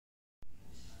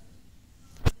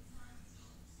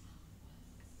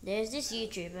There's this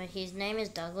YouTuber, his name is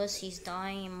Douglas, he's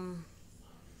dying,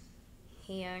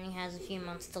 he only has a few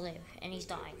months to live, and he's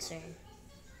dying soon.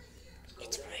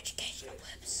 It's for educational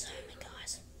purposes only,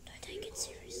 guys. Don't take it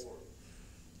serious.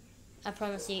 I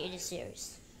promise you, it is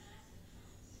serious.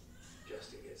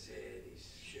 Justin gets hit,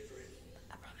 he's shivering.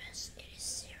 I promise, it is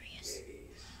serious.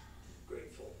 He's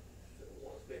grateful for the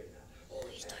warmth.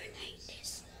 Please don't hate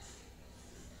this.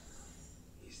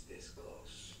 He's this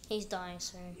close. He's dying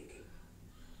soon. You can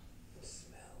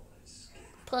smell his skin.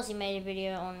 Plus, he made a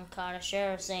video on Carter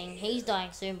Sheriff saying he's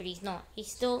dying soon, but he's not.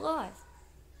 He's still alive.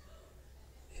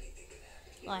 Anything can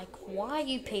happen. Like, why are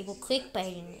you people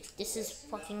clickbaiting this? This is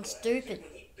fucking stupid.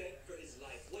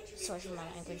 Sorry for my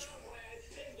language.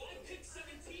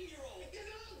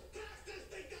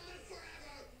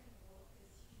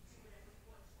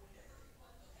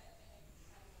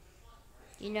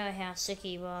 You know how sick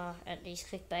you are at these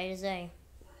clickbaiters, eh?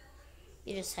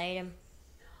 You just hate them.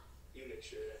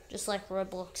 Just like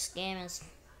Roblox scammers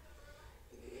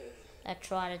that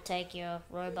try to take your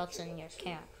Robux and your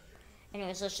account.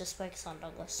 Anyways, let's just focus on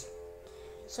Douglas.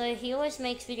 So he always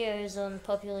makes videos on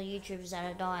popular YouTubers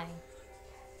that are dying,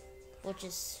 which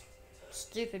is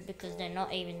stupid because they're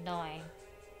not even dying.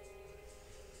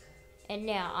 And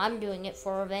now I'm doing it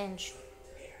for revenge.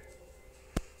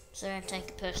 So don't take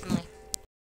it personally.